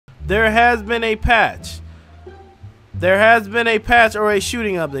there has been a patch. There has been a patch or a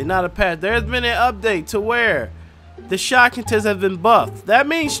shooting update, not a patch. There has been an update to where the shot contests have been buffed. That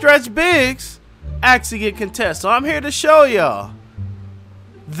means stretch bigs actually get contests. So I'm here to show y'all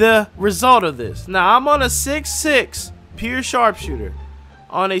the result of this. Now I'm on a 6'6" pure sharpshooter.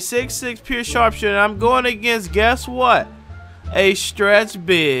 On a 6'6" pure sharpshooter, I'm going against, guess what? A stretch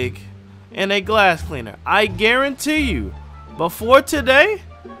big and a glass cleaner. I guarantee you, before today,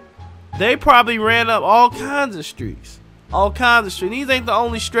 they probably ran up all kinds of streaks. All kinds of streaks. These ain't the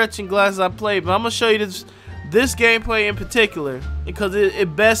only stretching glasses I played, but I'm going to show you this gameplay in particular because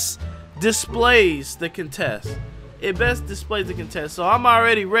it best displays the contest. It best displays the contest. So I'm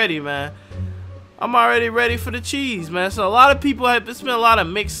already ready, man. I'm already ready for the cheese, man. So a lot of people have, it's been a lot of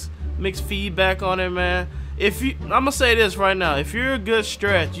mixed feedback on it, man. I'm gonna say this right now. If you're a good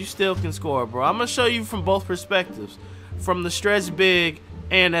stretch, you still can score, bro. I'm gonna show you from both perspectives. From the stretch big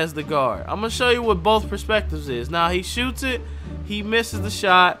and as the guard. I'm gonna show you what both perspectives is. Now he shoots it, he misses the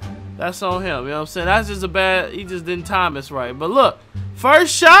shot. That's on him. You know what I'm saying? That's just a bad, he just didn't time us right. But look,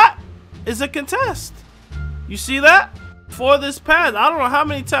 first shot is a contest. You see that? For this pass, I don't know how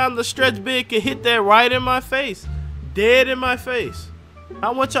many times the stretch big can hit that right in my face. Dead in my face.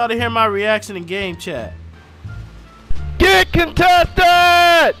 I want y'all to hear my reaction in game chat. Get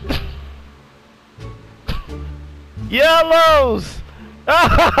contested! Yellows!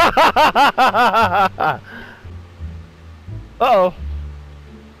 Uh-oh.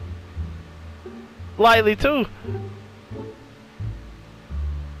 Lightly too.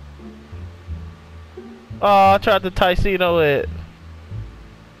 Oh, I tried to Ticino it.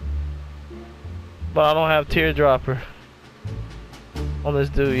 But I don't have teardropper on this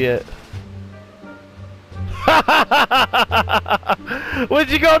dude yet. What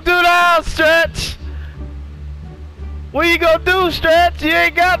you gonna do now, Stretch? What you gonna do, Stretch? You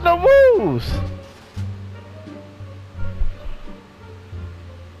ain't got no moves.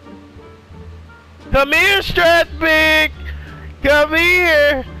 Come here, Stretch Big. Come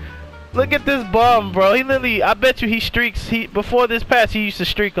here. Look at this bum, bro. He literally, I bet you he streaks. Before this pass, he used to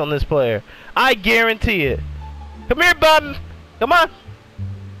streak on this player. I guarantee it. Come here, bum. Come on.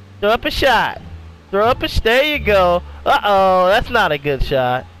 Throw up a shot. Throw up a, there you go. Uh-oh, that's not a good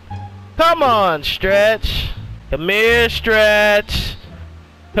shot. Come on, Stretch. Come here, Stretch.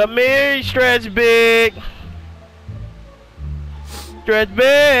 Come here, Stretch Big. Stretch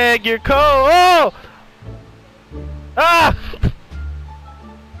Big, you're cold. Oh! Ah!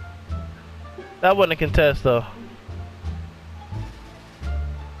 That wasn't a contest, though.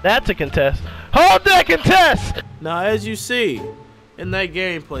 That's a contest. Hold that contest! Now, as you see in that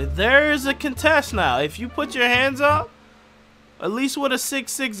gameplay, there is a contest now. If you put your hands up, at least with a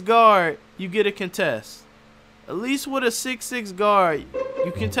 6'6" guard, you get a contest. At least with a 6'6" guard,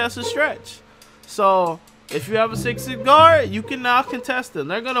 you contest a stretch. So, if you have a 6'6" guard, you can now contest them.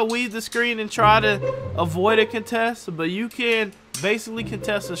 They're going to weave the screen and try to avoid a contest, but you can basically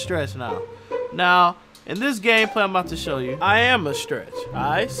contest a stretch now. Now, in this gameplay I'm about to show you, I am a stretch.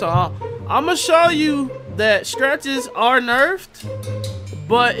 Alright, so I'm going to show you that stretches are nerfed,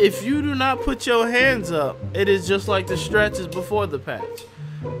 but if you do not put your hands up, it is just like the stretches before the patch.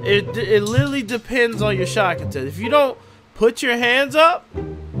 It literally depends on your shot contest. If you don't put your hands up,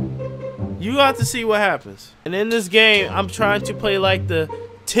 you have to see what happens. And in this game, I'm trying to play like the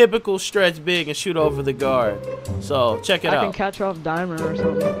typical stretch big and shoot over the guard. So, check it out. I can catch off diamond or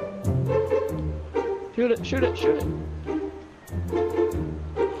something. Shoot it, shoot it, shoot it.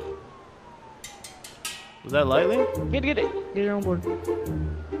 Was that lightly? Get it. Get it on board.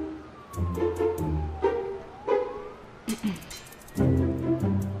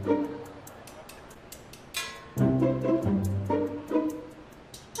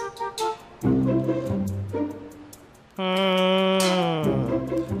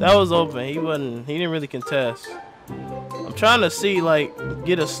 That was open. He didn't really contest. I'm trying to see, like,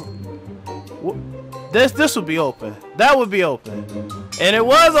 get a. This would be open. That would be open. And it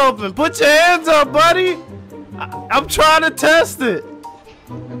was open. Put your hands up, buddy. I'm trying to test it.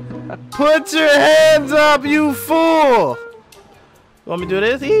 Put your hands up, you fool. Want me to do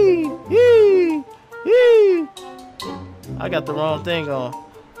this? Hee. I got the wrong thing on.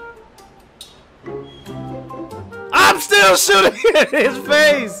 I'm still shooting in his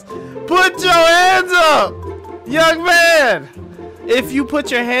face. Put your hands up, young man. If you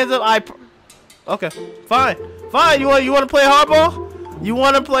put your hands up, okay, fine. You want to play hardball? You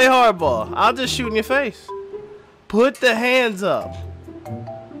want to play hardball? I'll just shoot in your face. Put the hands up.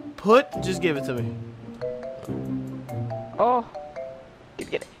 Just give it to me. Oh,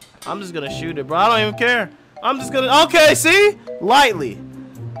 get it. I'm just gonna shoot it, bro. I don't even care. I'm just gonna. Okay, see? Lightly.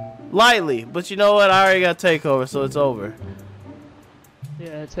 lightly. But you know what? I already got takeover, so it's over.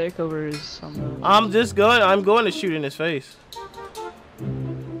 Yeah, takeover is something. I'm going to shoot in his face.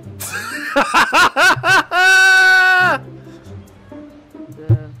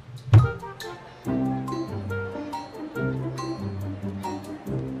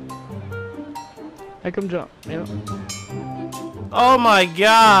 Make him jump. Yep. Oh my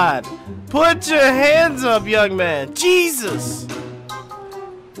God! Put your hands up, young man. Jesus!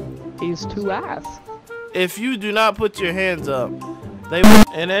 He's too ass. If you do not put your hands up, they.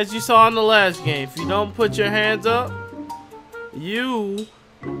 And as you saw in the last game, if you don't put your hands up, you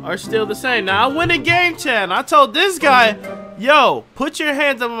are still the same. Now I win a game chat. And I told this guy, "Yo, put your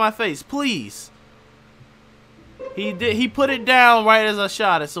hands up in my face, please." He did. He put it down right as I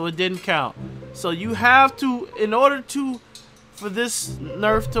shot it, so it didn't count. So you have to, in order for this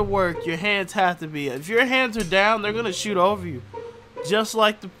nerf to work, your hands have to be. If your hands are down, they're gonna shoot over you, just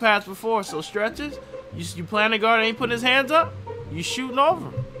like the patch before. So stretches, you playing a guard and he putting his hands up, you shooting over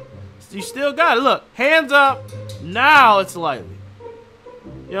him. You still got it. Look, hands up. Now it's lightly.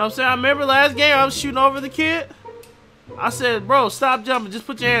 You know what I'm saying? I remember last game I was shooting over the kid. I said, bro, stop jumping. Just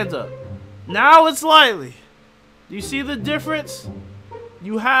put your hands up. Now it's lightly. Do you see the difference?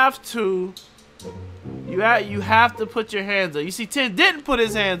 You have to. You have to put your hands up. You see, 10 didn't put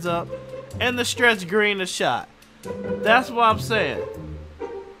his hands up, and the stretch green the shot. That's what I'm saying.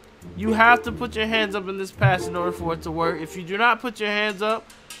 You have to put your hands up in this patch in order for it to work. If you do not put your hands up,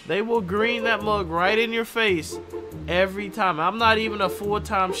 they will green that mug right in your face every time. I'm not even a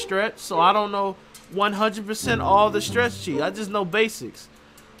full-time stretch, so I don't know 100% all the stretch cheat. I just know basics.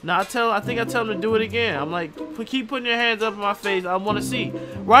 Now I think I tell him to do it again. I'm like, keep putting your hands up in my face. I want to see.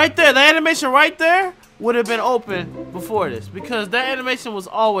 Right there, the animation right there would have been open before this, because that animation was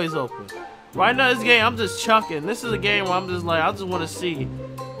always open. Right now, this game, I'm just chucking. This is a game where I'm just like, I just want to see,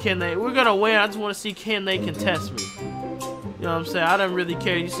 we're going to win. I just want to see, can they contest me? You know what I'm saying? I don't really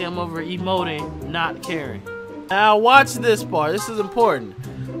care. You see, I'm over emoting, not caring. Now, watch this part. This is important.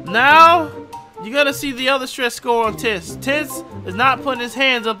 Now, you're going to see the other stretch score on Tense. Tense is not putting his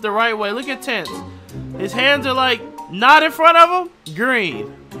hands up the right way. Look at Tense. His hands are like not in front of him.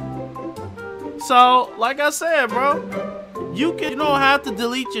 Green. So, like I said, bro, you don't have to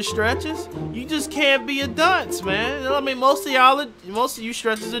delete your stretches. You just can't be a dunce, man. I mean, most of you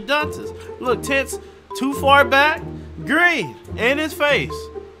stretches are dunces. Look, Tense too far back. Green in his face.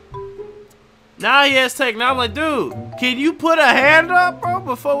 Now he has take. Now I'm like, dude, can you put a hand up, bro,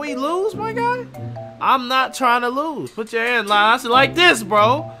 before we lose, my guy? I'm not trying to lose. Put your hand line. I said, like this,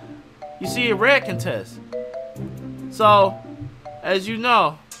 bro. You see a red contest. So, as you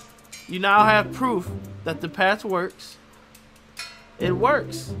know, you now have proof that the patch works. It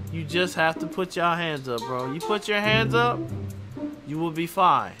works. You just have to put your hands up, bro. You put your hands up, you will be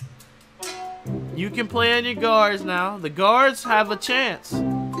fine. You can play on your guards now. The guards have a chance.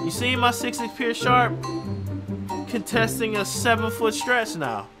 You see my 6'6" Pierce Sharp contesting a 7-foot stretch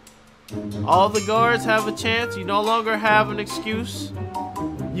now. All the guards have a chance. You no longer have an excuse.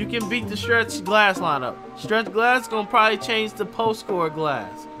 You can beat the stretch glass lineup. Stretch glass gonna probably change to post score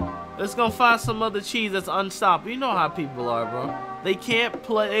glass. It's gonna find some other cheese that's unstoppable. You know how people are, bro. They can't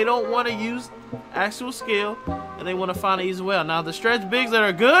play. They don't want to use actual skill, and they want to find an easy way out. Now the stretch bigs that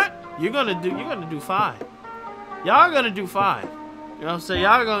are good, you're gonna do fine. Y'all gonna do fine. You know what I'm saying?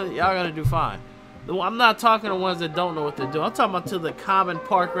 Y'all gonna do fine. I'm not talking to ones that don't know what they're doing. I'm talking about to the common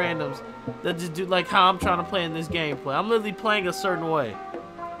park randoms that just do like how I'm trying to play in this gameplay. I'm literally playing a certain way,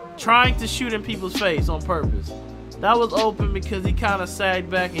 trying to shoot in people's face on purpose. That was open because he kind of sagged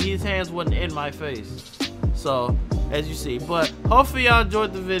back and his hands wasn't in my face. So, as you see. But hopefully y'all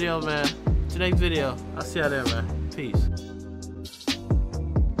enjoyed the video, man. To next video. I'll see y'all there, man.